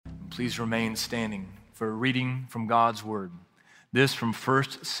Please remain standing for a reading from God's word. This from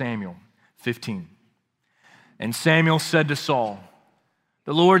 1 Samuel 15. And Samuel said to Saul,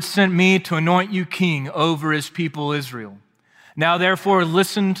 "The Lord sent me to anoint you king over his people Israel. Now therefore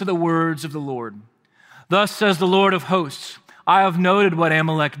listen to the words of the Lord. Thus says the Lord of hosts, I have noted what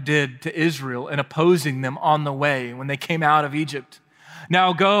Amalek did to Israel in opposing them on the way when they came out of Egypt.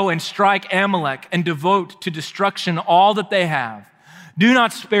 Now go and strike Amalek and devote to destruction all that they have. Do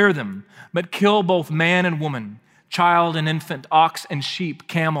not spare them, but kill both man and woman, child and infant, ox and sheep,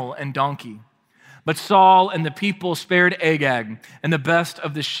 camel and donkey." But Saul and the people spared Agag and the best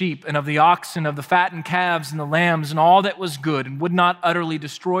of the sheep and of the oxen, of the fattened calves and the lambs and all that was good, and would not utterly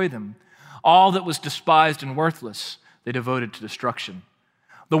destroy them. All that was despised and worthless they devoted to destruction.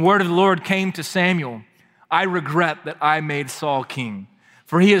 The word of the Lord came to Samuel, "I regret that I made Saul king,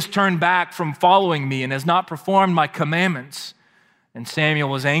 for he has turned back from following me and has not performed my commandments." And Samuel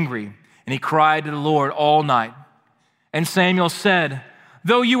was angry, and he cried to the Lord all night. And Samuel said,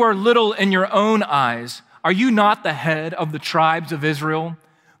 "Though you are little in your own eyes, are you not the head of the tribes of Israel?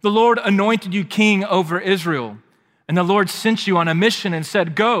 The Lord anointed you king over Israel. And the Lord sent you on a mission and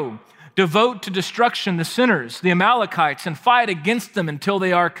said, 'Go, devote to destruction the sinners, the Amalekites, and fight against them until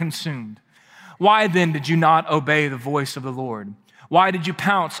they are consumed.' Why then did you not obey the voice of the Lord? Why did you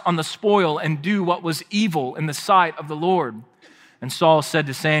pounce on the spoil and do what was evil in the sight of the Lord?" And Saul said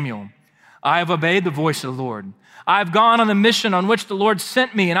to Samuel, "I have obeyed the voice of the Lord. I have gone on the mission on which the Lord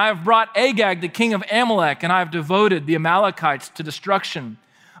sent me, and I have brought Agag, the king of Amalek, and I have devoted the Amalekites to destruction.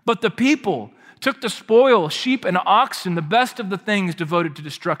 But the people took the spoil, sheep and oxen, the best of the things devoted to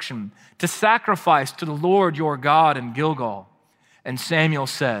destruction, to sacrifice to the Lord your God in Gilgal." And Samuel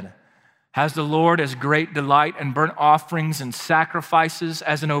said, "Has the Lord as great delight in burnt offerings and sacrifices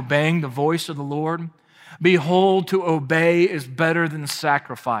as in obeying the voice of the Lord? Behold, to obey is better than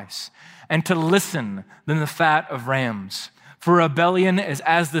sacrifice, and to listen than the fat of rams. For rebellion is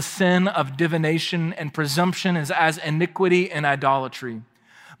as the sin of divination, and presumption is as iniquity and idolatry.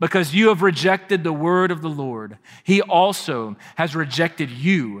 Because you have rejected the word of the Lord, he also has rejected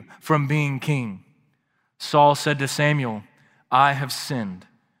you from being king." Saul said to Samuel, "I have sinned,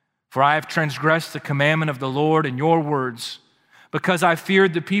 for I have transgressed the commandment of the Lord in your words, because I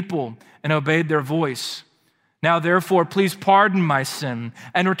feared the people and obeyed their voice. Now therefore, please pardon my sin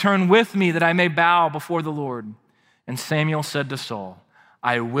and return with me that I may bow before the Lord." And Samuel said to Saul,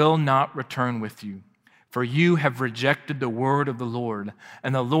 "I will not return with you, for you have rejected the word of the Lord,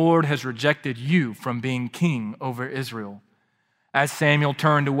 and the Lord has rejected you from being king over Israel." As Samuel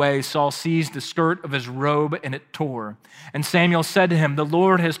turned away, Saul seized the skirt of his robe, and it tore. And Samuel said to him, "The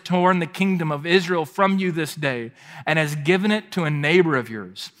Lord has torn the kingdom of Israel from you this day, and has given it to a neighbor of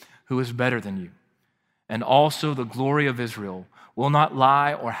yours who is better than you. And also the glory of Israel will not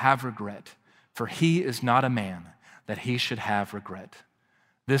lie or have regret, for he is not a man that he should have regret."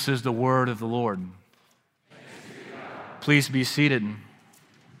 This is the word of the Lord. Please be seated.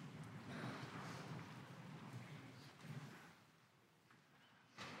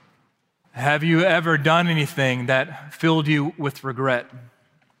 Have you ever done anything that filled you with regret?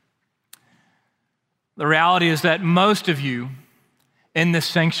 The reality is that most of you in this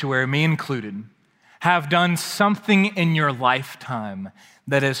sanctuary, me included, have done something in your lifetime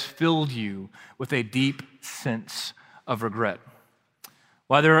that has filled you with a deep sense of regret.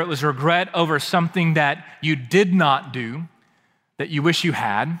 Whether it was regret over something that you did not do that you wish you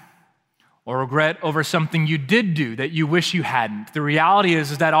had, or regret over something you did do that you wish you hadn't. The reality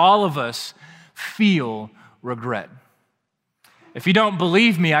is that all of us feel regret. If you don't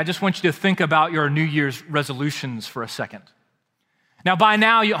believe me, I just want you to think about your New Year's resolutions for a second. Now, by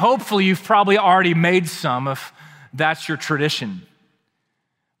now, hopefully you've probably already made some if that's your tradition.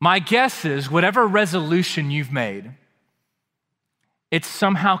 My guess is whatever resolution you've made, it's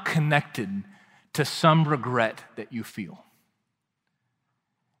somehow connected to some regret that you feel.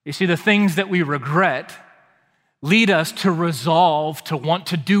 You see, the things that we regret lead us to resolve to want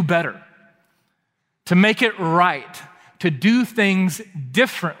to do better, to make it right, to do things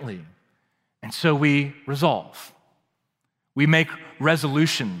differently. And so we resolve. We make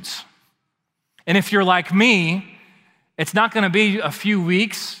resolutions. And if you're like me, it's not going to be a few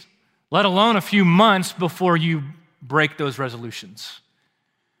weeks, let alone a few months before you break those resolutions,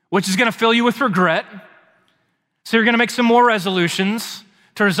 which is going to fill you with regret. So you're going to make some more resolutions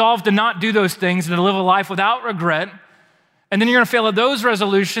to resolve to not do those things and to live a life without regret. And then you're going to fail at those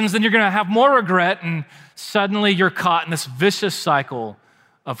resolutions, then you're going to have more regret, and suddenly you're caught in this vicious cycle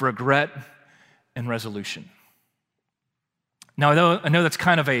of regret and resolution. Now, I know that's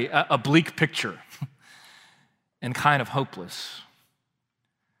kind of a bleak picture and kind of hopeless.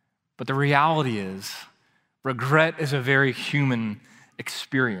 But the reality is, regret is a very human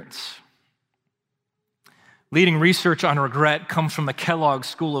experience. Leading research on regret comes from the Kellogg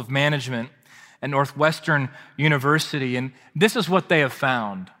School of Management at Northwestern University, and this is what they have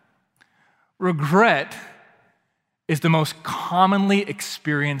found. Regret is the most commonly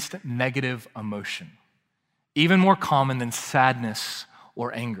experienced negative emotion, even more common than sadness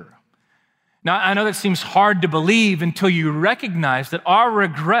or anger. Now, I know that seems hard to believe until you recognize that our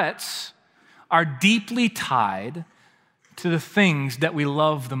regrets are deeply tied to the things that we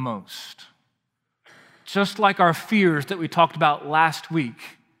love the most. Just like our fears that we talked about last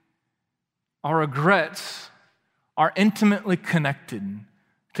week, our regrets are intimately connected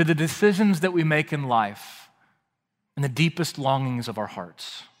to the decisions that we make in life and the deepest longings of our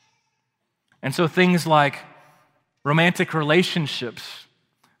hearts. And so things like romantic relationships,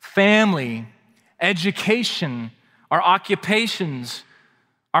 family, education, our occupations,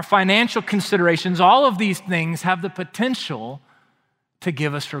 our financial considerations, all of these things have the potential to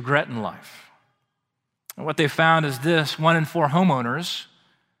give us regret in life. And what they found is this: 1 in 4 homeowners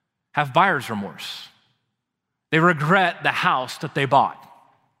have buyer's remorse. They regret the house that they bought.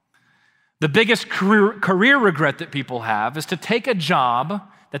 The biggest career regret that people have is to take a job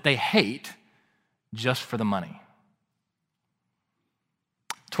that they hate just for the money.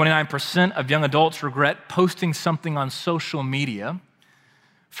 29% of young adults regret posting something on social media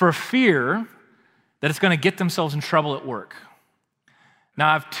for fear that it's going to get themselves in trouble at work. Now,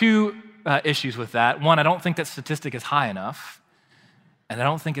 I have two issues with that. One, I don't think that statistic is high enough, and I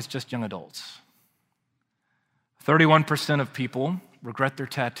don't think it's just young adults. 31% of people regret their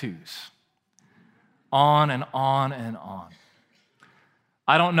tattoos. On and on and on.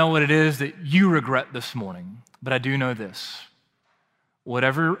 I don't know what it is that you regret this morning, but I do know this.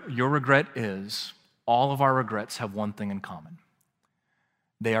 Whatever your regret is, all of our regrets have one thing in common.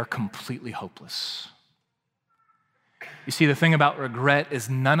 They are completely hopeless. You see, the thing about regret is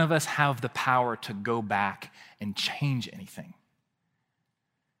none of us have the power to go back and change anything.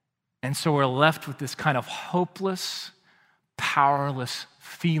 And so we're left with this kind of hopeless, powerless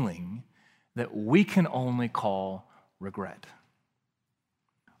feeling that we can only call regret.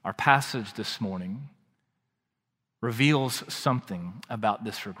 Our passage this morning reveals something about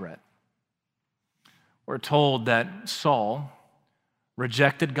this regret. We're told that Saul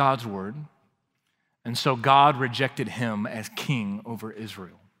rejected God's word, and so God rejected him as king over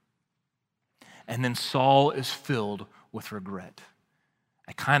Israel. And then Saul is filled with regret,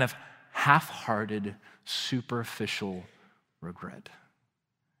 a kind of half-hearted, superficial regret.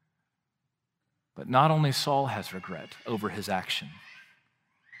 But not only Saul has regret over his action.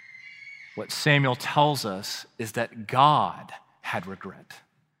 What Samuel tells us is that God had regret,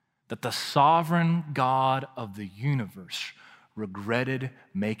 that the sovereign God of the universe regretted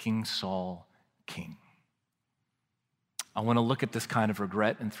making Saul king. I want to look at this kind of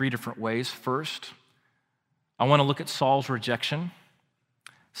regret in 3 different ways. First, I want to look at Saul's rejection.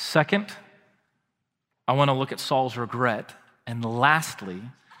 Second, I want to look at Saul's regret. And lastly,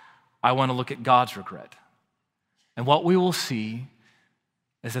 I want to look at God's regret. And what we will see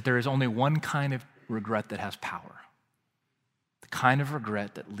is that there is only one kind of regret that has power, the kind of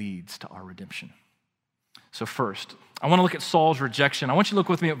regret that leads to our redemption. So first, I want to look at Saul's rejection. I want you to look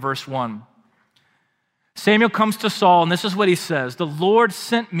with me at verse 1. Samuel comes to Saul, and this is what he says: "The Lord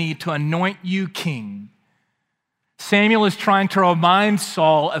sent me to anoint you king." Samuel is trying to remind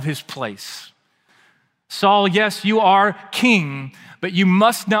Saul of his place. Saul, yes, you are king, but you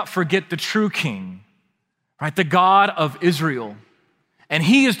must not forget the true king, right? The God of Israel. And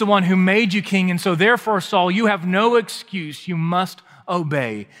he is the one who made you king, and so therefore, Saul, you have no excuse. You must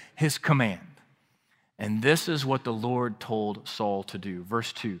obey his command. And this is what the Lord told Saul to do.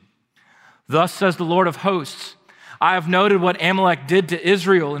 Verse 2. "Thus says the Lord of hosts, I have noted what Amalek did to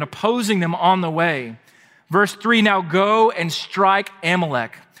Israel in opposing them on the way." Verse 3, "Now go and strike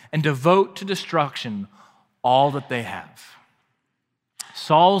Amalek and devote to destruction all that they have."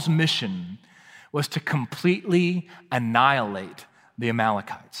 Saul's mission was to completely annihilate the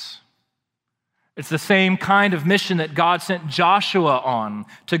Amalekites. It's the same kind of mission that God sent Joshua on,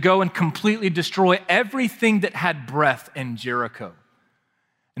 to go and completely destroy everything that had breath in Jericho.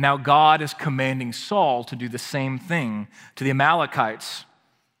 And now God is commanding Saul to do the same thing to the Amalekites.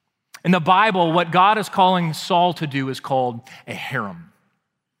 In the Bible, what God is calling Saul to do is called a herem.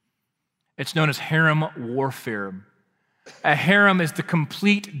 It's known as herem warfare. A herem is the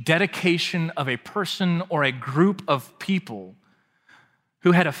complete dedication of a person or a group of people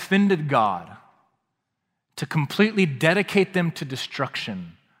who had offended God, to completely dedicate them to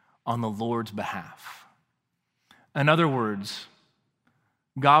destruction on the Lord's behalf. In other words,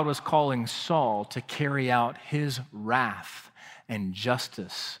 God was calling Saul to carry out his wrath and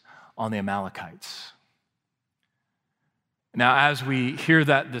justice on the Amalekites. Now, as we hear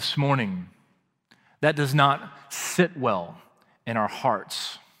that this morning, that does not sit well in our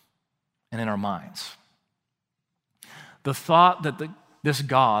hearts and in our minds. The thought that this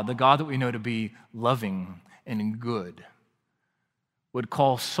God, the God that we know to be loving and good, would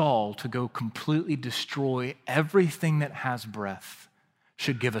call Saul to go completely destroy everything that has breath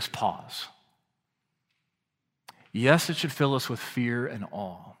should give us pause. Yes, it should fill us with fear and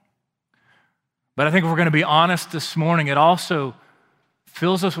awe. But I think if we're going to be honest this morning, it also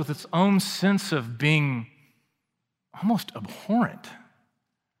fills us with its own sense of being almost abhorrent.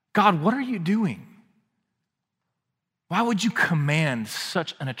 God, what are you doing? Why would you command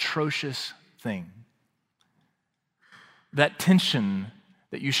such an atrocious thing? That tension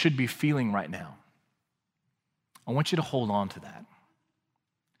that you should be feeling right now, I want you to hold on to that.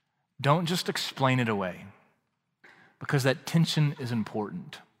 Don't just explain it away, because that tension is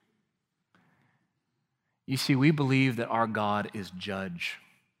important. You see, we believe that our God is judge.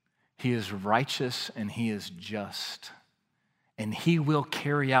 He is righteous and he is just, and he will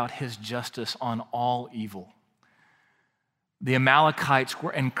carry out his justice on all evil. The Amalekites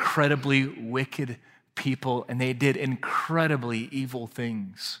were incredibly wicked people, and they did incredibly evil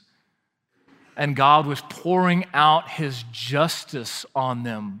things. And God was pouring out his justice on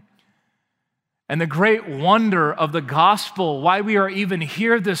them. And the great wonder of the gospel, why we are even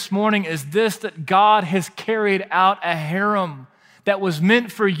here this morning, is this: that God has carried out a harem that was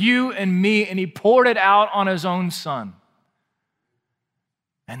meant for you and me, and he poured it out on his own son.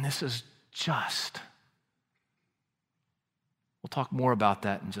 And this is just. We'll talk more about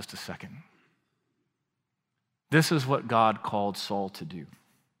that in just a second. This is what God called Saul to do.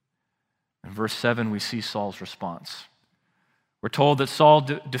 In verse 7, we see Saul's response. We're told that Saul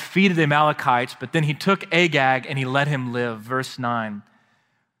defeated the Amalekites, but then he took Agag and he let him live. Verse 9.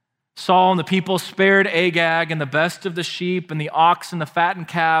 Saul and the people spared Agag and the best of the sheep and the ox and the fattened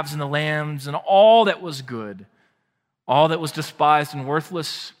calves and the lambs and all that was good. All that was despised and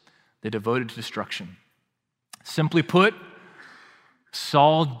worthless, they devoted to destruction. Simply put,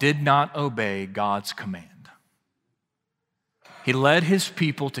 Saul did not obey God's command. He led his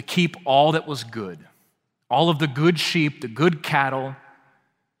people to keep all that was good, all of the good sheep, the good cattle,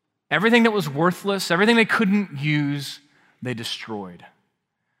 everything that was worthless, everything they couldn't use, they destroyed.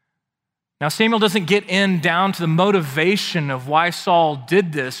 Now, Samuel doesn't get down to the motivation of why Saul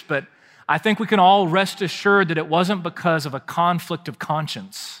did this, but I think we can all rest assured that it wasn't because of a conflict of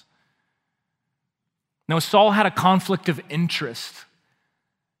conscience. No, Saul had a conflict of interest.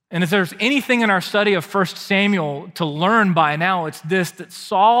 And if there's anything in our study of 1 Samuel to learn by now, it's this: that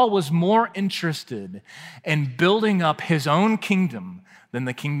Saul was more interested in building up his own kingdom than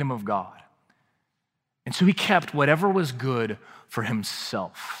the kingdom of God. And so he kept whatever was good for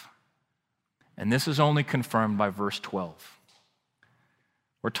himself. And this is only confirmed by verse 12.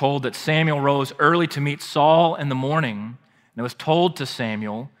 We're told that Samuel rose early to meet Saul in the morning, and it was told to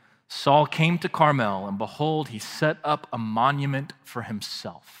Samuel, Saul came to Carmel, and behold, he set up a monument for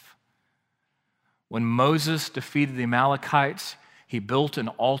himself. When Moses defeated the Amalekites, he built an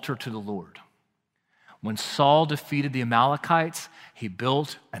altar to the Lord. When Saul defeated the Amalekites, he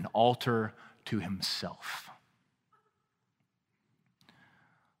built an altar to himself.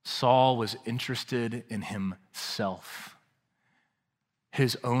 Saul was interested in himself,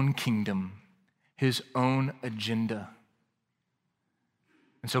 his own kingdom, his own agenda.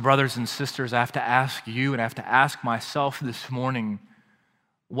 And so, brothers and sisters, I have to ask you and I have to ask myself this morning,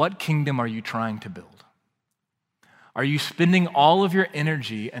 what kingdom are you trying to build? Are you spending all of your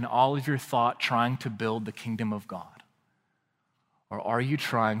energy and all of your thought trying to build the kingdom of God? Or are you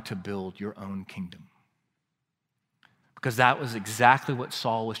trying to build your own kingdom? Because that was exactly what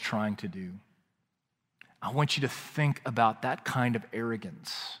Saul was trying to do. I want you to think about that kind of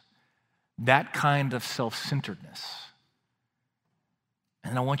arrogance, that kind of self-centeredness.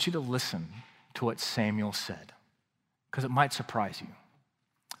 And I want you to listen to what Samuel said, because it might surprise you.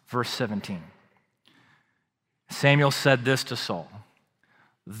 Verse 17. Samuel said this to Saul: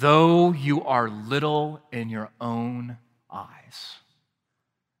 though you are little in your own eyes.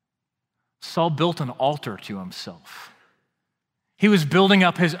 Saul built an altar to himself. He was building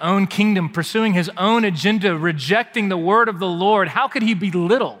up his own kingdom, pursuing his own agenda, rejecting the word of the Lord. How could he be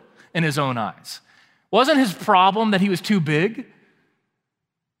little in his own eyes? Wasn't his problem that he was too big?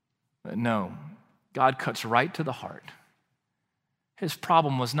 But no, God cuts right to the heart. His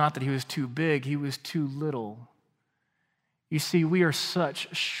problem was not that he was too big, he was too little. You see, we are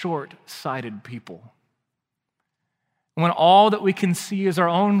such short-sighted people. when all that we can see is our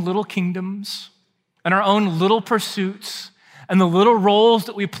own little kingdoms and our own little pursuits and the little roles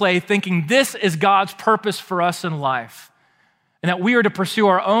that we play, thinking this is God's purpose for us in life, and that we are to pursue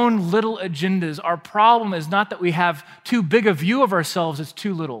our own little agendas. Our problem is not that we have too big a view of ourselves, it's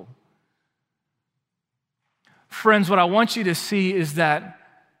too little. Friends, what I want you to see is that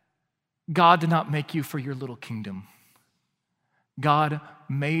God did not make you for your little kingdom. God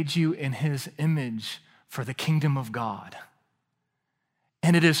made you in his image for the kingdom of God.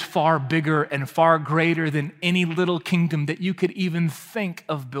 And it is far bigger and far greater than any little kingdom that you could even think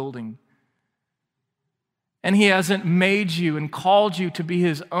of building. And he hasn't made you and called you to be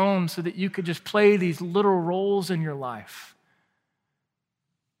his own so that you could just play these little roles in your life.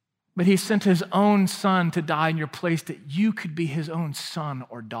 But he sent his own son to die in your place that you could be his own son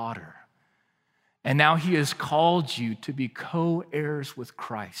or daughter. And now he has called you to be co-heirs with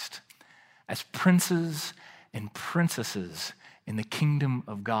Christ as princes and princesses in the kingdom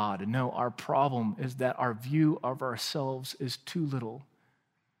of God. And no, our problem is that our view of ourselves is too little.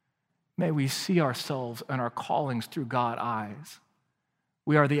 May we see ourselves and our callings through God's eyes.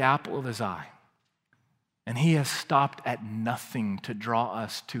 We are the apple of his eye. And he has stopped at nothing to draw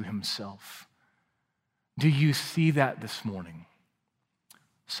us to himself. Do you see that this morning?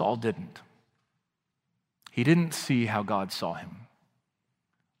 Saul didn't. He didn't see how God saw him.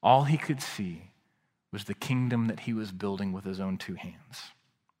 All he could see was the kingdom that he was building with his own two hands.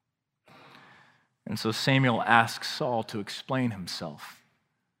 And so Samuel asks Saul to explain himself,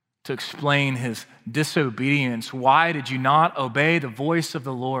 to explain his disobedience. Why did you not obey the voice of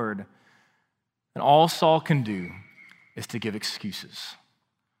the Lord? And all Saul can do is to give excuses.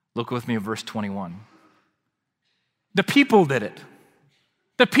 Look with me at verse 21. The people did it.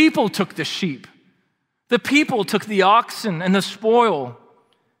 The people took the sheep. The people took the oxen and the spoil.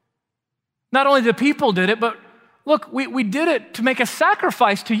 Not only the people did it, but look, we did it to make a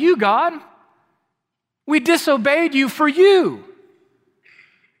sacrifice to you, God. We disobeyed you for you.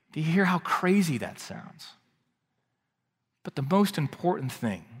 Do you hear how crazy that sounds? But the most important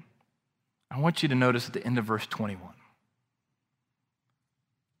thing, I want you to notice at the end of verse 21.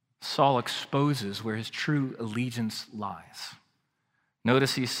 Saul exposes where his true allegiance lies.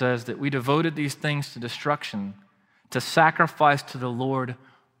 Notice he says that we devoted these things to destruction, to sacrifice to the Lord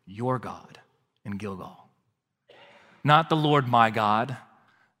your God in Gilgal. Not the Lord my God,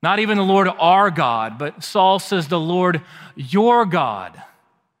 not even the Lord our God, but Saul says the Lord your God,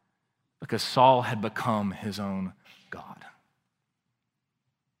 because Saul had become his own God.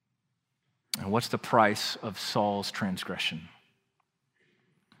 And what's the price of Saul's transgression?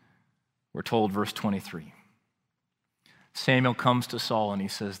 We're told, verse 23. Samuel comes to Saul and he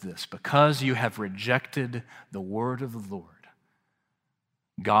says this, because you have rejected the word of the Lord,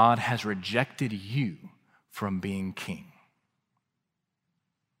 God has rejected you from being king.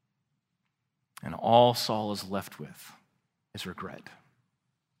 And all Saul is left with is regret.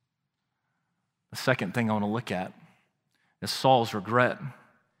 The second thing I want to look at is Saul's regret.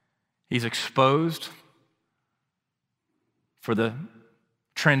 He's exposed for the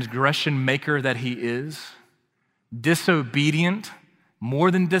transgression maker that he is, disobedient, more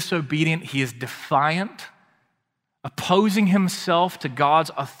than disobedient, he is defiant, opposing himself to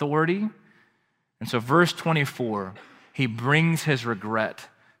God's authority. And so verse 24, he brings his regret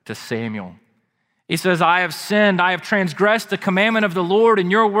to Samuel. He says, I have sinned, I have transgressed the commandment of the Lord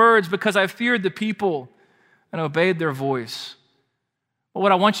in your words because I feared the people and obeyed their voice. But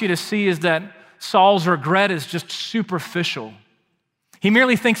what I want you to see is that Saul's regret is just superficial. He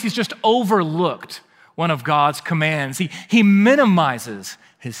merely thinks he's just overlooked one of God's commands. He minimizes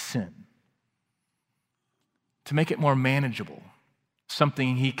his sin to make it more manageable,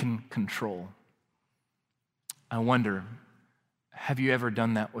 something he can control. I wonder, have you ever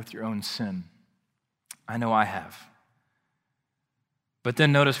done that with your own sin? I know I have. But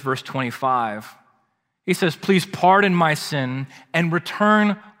then notice verse 25. He says, please pardon my sin and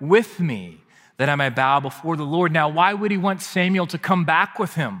return with me that I may bow before the Lord. Now, why would he want Samuel to come back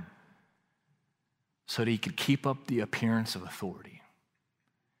with him? So that he could keep up the appearance of authority.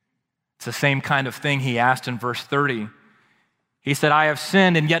 It's the same kind of thing he asked in verse 30. He said, I have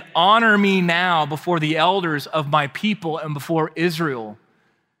sinned, and yet honor me now before the elders of my people and before Israel.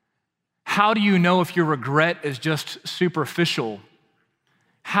 How do you know if your regret is just superficial?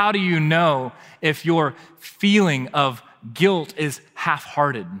 How do you know if your feeling of guilt is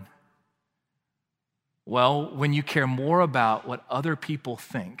half-hearted? Well, when you care more about what other people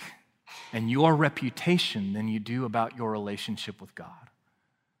think and your reputation than you do about your relationship with God.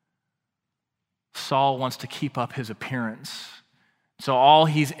 Saul wants to keep up his appearance So all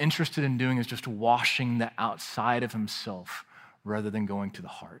he's interested in doing is just washing the outside of himself rather than going to the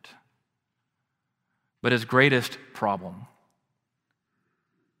heart. But his greatest problem,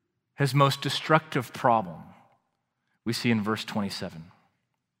 his most destructive problem, we see in verse 27.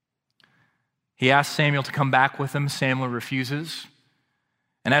 He asks Samuel to come back with him. Samuel refuses.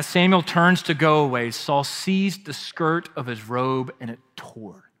 And as Samuel turns to go away, Saul seized the skirt of his robe and it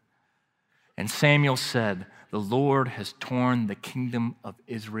tore. And Samuel said, "The Lord has torn the kingdom of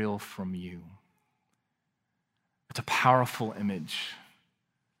Israel from you." It's a powerful image.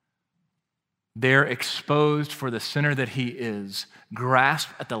 There, exposed for the sinner that he is,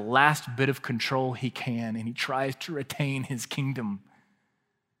 grasped at the last bit of control he can, and he tries to retain his kingdom.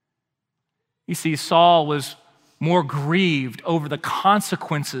 You see, Saul was more grieved over the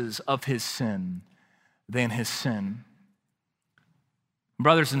consequences of his sin than his sin.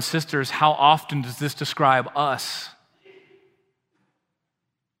 Brothers and sisters, how often does this describe us?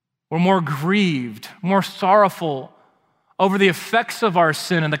 We're more grieved, more sorrowful over the effects of our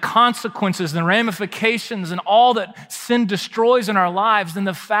sin and the consequences and the ramifications and all that sin destroys in our lives than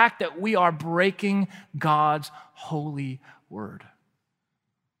the fact that we are breaking God's holy word.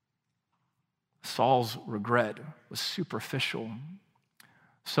 Saul's regret was superficial.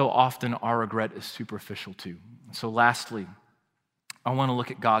 So often our regret is superficial too. So lastly, I want to look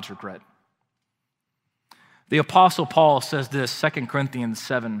at God's regret. The Apostle Paul says this, 2 Corinthians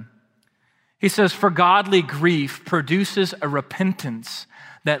 7. He says, "For godly grief produces a repentance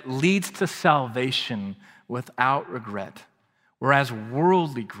that leads to salvation without regret, whereas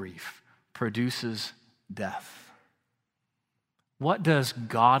worldly grief produces death." What does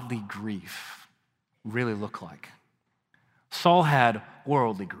godly grief really look like? Saul had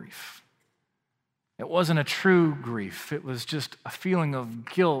worldly grief. It wasn't a true grief. It was just a feeling of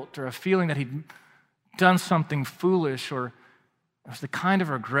guilt or a feeling that he'd done something foolish, or it was the kind of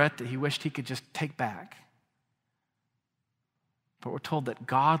regret that he wished he could just take back. But we're told that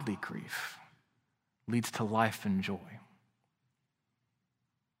godly grief leads to life and joy.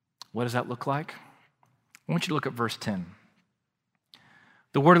 What does that look like? I want you to look at verse 10.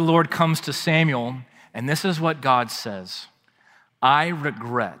 The word of the Lord comes to Samuel, and this is what God says: "I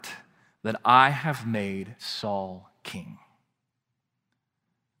regret that I have made Saul king."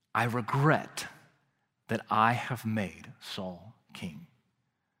 I regret that I have made Saul king.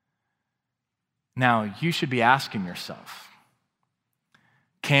 Now, you should be asking yourself,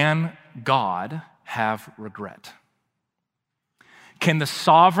 can God have regret? Can the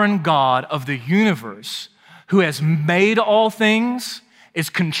sovereign God of the universe, who has made all things, is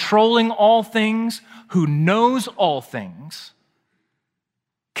controlling all things, who knows all things,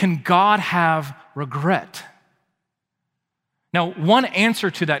 can God have regret? Now, one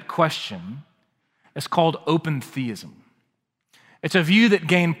answer to that question is called open theism. It's a view that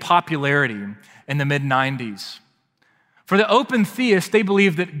gained popularity in the mid-90s. For the open theists, they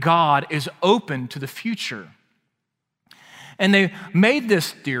believe that God is open to the future. And they made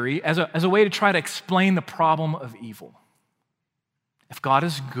this theory as a way to try to explain the problem of evil. If God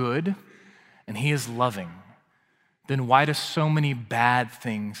is good and he is loving, then why do so many bad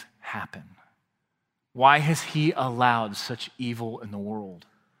things happen? Why has he allowed such evil in the world?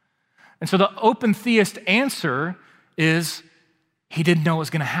 And so the open theist answer is he didn't know it was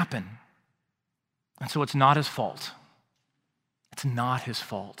going to happen. And so it's not his fault. It's not his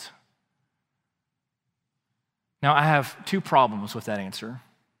fault. Now, I have two problems with that answer.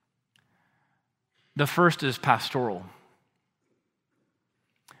 The first is pastoral.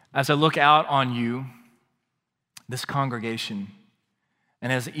 As I look out on you, this congregation,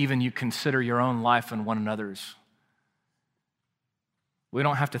 and as even you consider your own life and one another's, we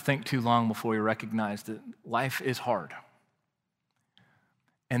don't have to think too long before we recognize that life is hard.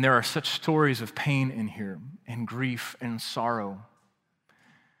 And there are such stories of pain in here, and grief and sorrow.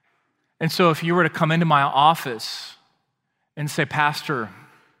 And so if you were to come into my office and say, "Pastor,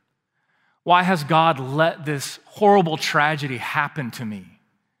 why has God let this horrible tragedy happen to me?"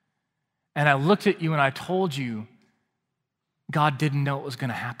 And I looked at you and I told you, God didn't know it was going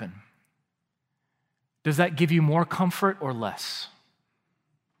to happen. Does that give you more comfort or less?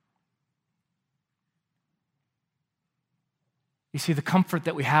 You see, the comfort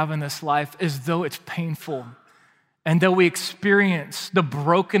that we have in this life is though it's painful, and though we experience the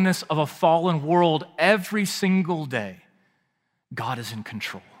brokenness of a fallen world every single day, God is in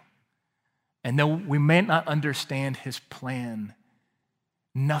control. And though we may not understand his plan,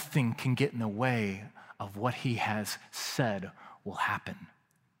 nothing can get in the way of what he has said will happen.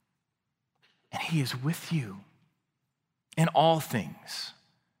 And he is with you in all things,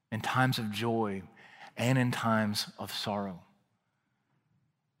 in times of joy and in times of sorrow.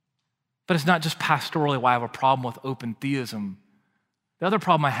 But it's not just pastorally why I have a problem with open theism. The other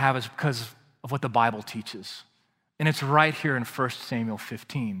problem I have is because of what the Bible teaches. And it's right here in 1 Samuel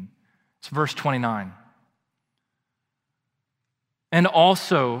 15. It's verse 29. And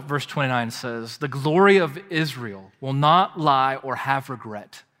also, verse 29 says, the glory of Israel will not lie or have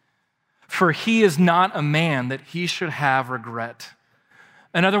regret, for he is not a man that he should have regret.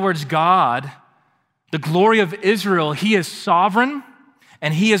 In other words, God, the glory of Israel, he is sovereign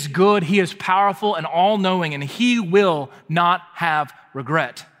and he is good, he is powerful and all-knowing, and he will not have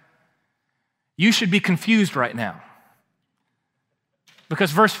regret. You should be confused right now, because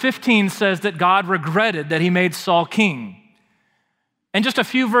verse 15 says that God regretted that he made Saul king. And just a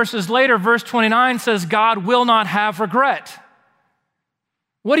few verses later, verse 29 says God will not have regret.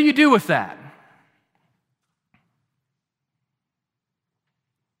 What do you do with that?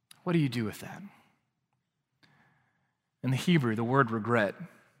 What do you do with that? In the Hebrew, the word regret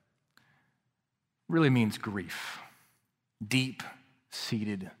really means grief,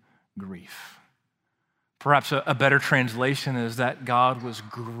 deep-seated grief. Perhaps a better translation is that God was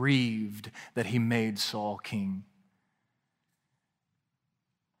grieved that he made Saul king.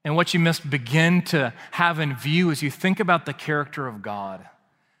 And what you must begin to have in view as you think about the character of God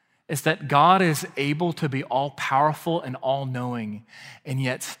is that God is able to be all-powerful and all-knowing and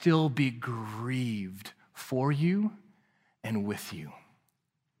yet still be grieved for you and with you.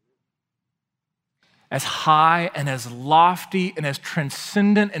 As high and as lofty and as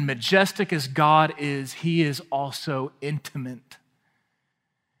transcendent and majestic as God is, he is also intimate.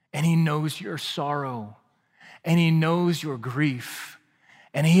 And he knows your sorrow, and he knows your grief.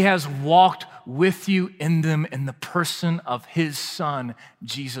 And he has walked with you in them in the person of his Son,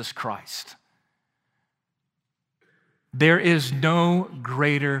 Jesus Christ. There is no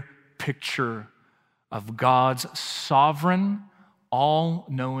greater picture of God's sovereign,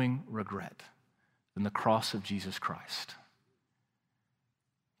 all-knowing regret than the cross of Jesus Christ.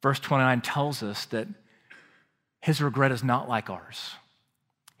 Verse 29 tells us that his regret is not like ours.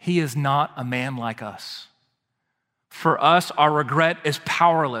 He is not a man like us. For us, our regret is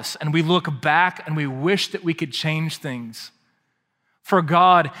powerless, and we look back and we wish that we could change things. For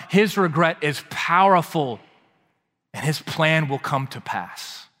God, his regret is powerful, and his plan will come to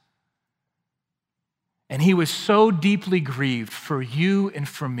pass. And he was so deeply grieved for you and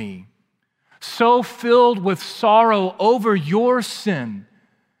for me, so filled with sorrow over your sin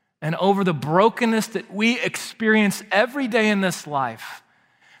and over the brokenness that we experience every day in this life,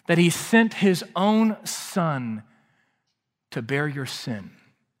 that he sent his own Son to bear your sin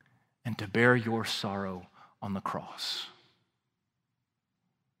and to bear your sorrow on the cross.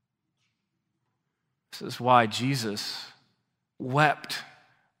 This is why Jesus wept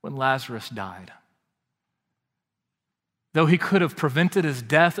when Lazarus died. Though he could have prevented his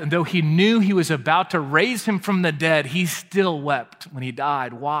death, and though he knew he was about to raise him from the dead, he still wept when he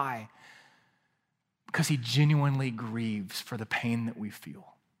died. Why? Because he genuinely grieves for the pain that we feel.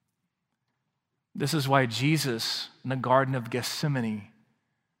 This is why Jesus, in the Garden of Gethsemane,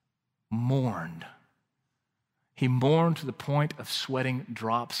 mourned. He mourned to the point of sweating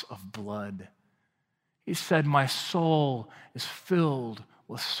drops of blood. He said, my soul is filled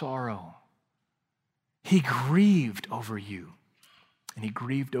with sorrow. He grieved over you, and he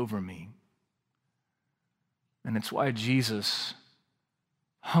grieved over me. And it's why Jesus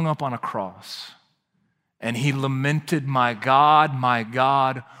hung up on a cross, and he lamented, my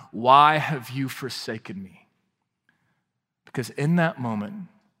God, why have you forsaken me? Because in that moment,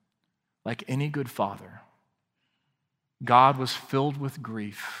 like any good father, God was filled with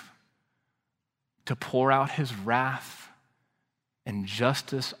grief to pour out his wrath and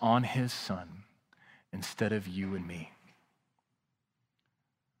justice on his Son instead of you and me.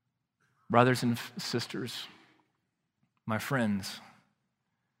 Brothers and sisters, my friends,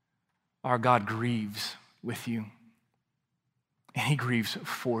 our God grieves with you, and he grieves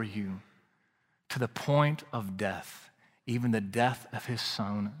for you to the point of death, even the death of his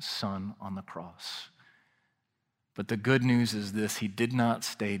son on the cross. But the good news is this: he did not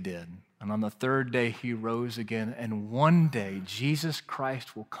stay dead. And on the third day, he rose again. And one day, Jesus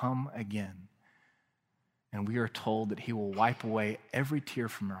Christ will come again. And we are told that he will wipe away every tear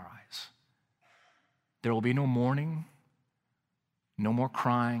from our eyes. There will be no mourning, no more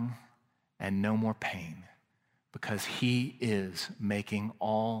crying, and no more pain, because he is making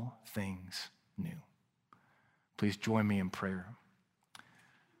all things new. Please join me in prayer.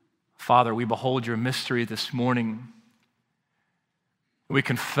 Father, we behold your mystery this morning. We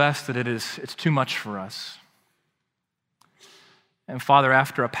confess that it's too much for us. And Father,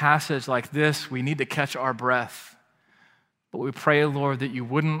 after a passage like this, we need to catch our breath. But we pray, Lord, that you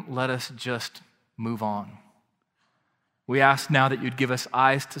wouldn't let us just move on. We ask now that you'd give us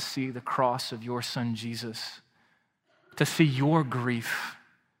eyes to see the cross of your Son, Jesus, to see your grief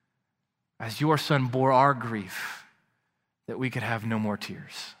as your Son bore our grief, that we could have no more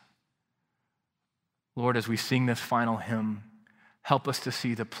tears. Lord, as we sing this final hymn, help us to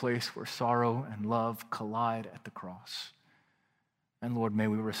see the place where sorrow and love collide at the cross. And Lord, may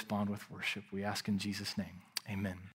we respond with worship. We ask in Jesus' name, amen.